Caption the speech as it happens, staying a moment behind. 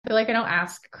feel like I don't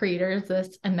ask creators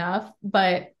this enough,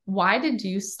 but why did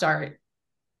you start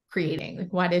creating?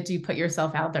 Like, why did you put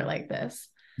yourself out there like this?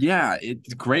 Yeah,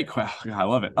 it's great question. I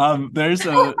love it. There's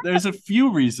a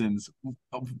few reasons.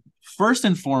 First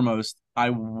and foremost,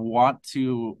 I want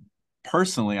to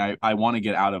personally, I want to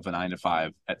get out of a 9 to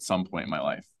 5 at some point in my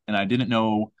life. And I don't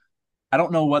know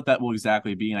what that will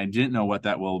exactly be, and I didn't know what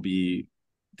that will be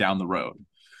down the road.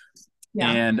 Yeah.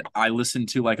 And I listened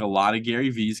to like a lot of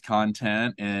Gary Vee's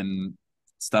content and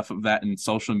stuff of that in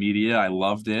social media. I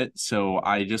loved it. So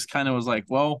I just kind of was like,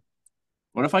 well,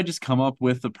 what if I just come up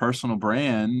with a personal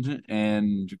brand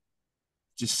and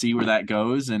just see where that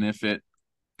goes? And if it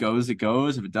goes, it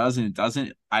goes. If it doesn't, it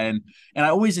doesn't. And I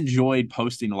always enjoyed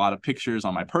posting a lot of pictures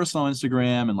on my personal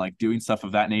Instagram and like doing stuff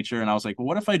of that nature. And I was like, well,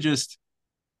 what if I just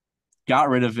got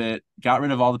rid of it, got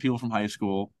rid of all the people from high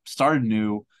school, started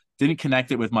new, didn't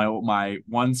connect it with my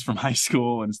ones from high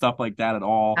school and stuff like that at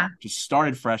all. Yeah. Just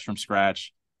started fresh from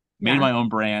scratch, made Yeah. my own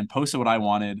brand, posted what I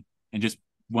wanted, and just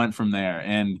went from there.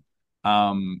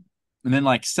 Um and then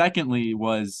like secondly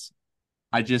was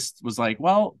I just was like,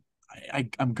 well,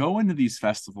 I'm going to these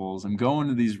festivals, I'm going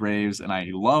to these raves, and I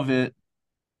love it.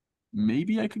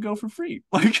 Maybe I could go for free.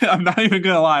 Like I'm not even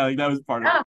gonna lie, like that was part of it. Yeah.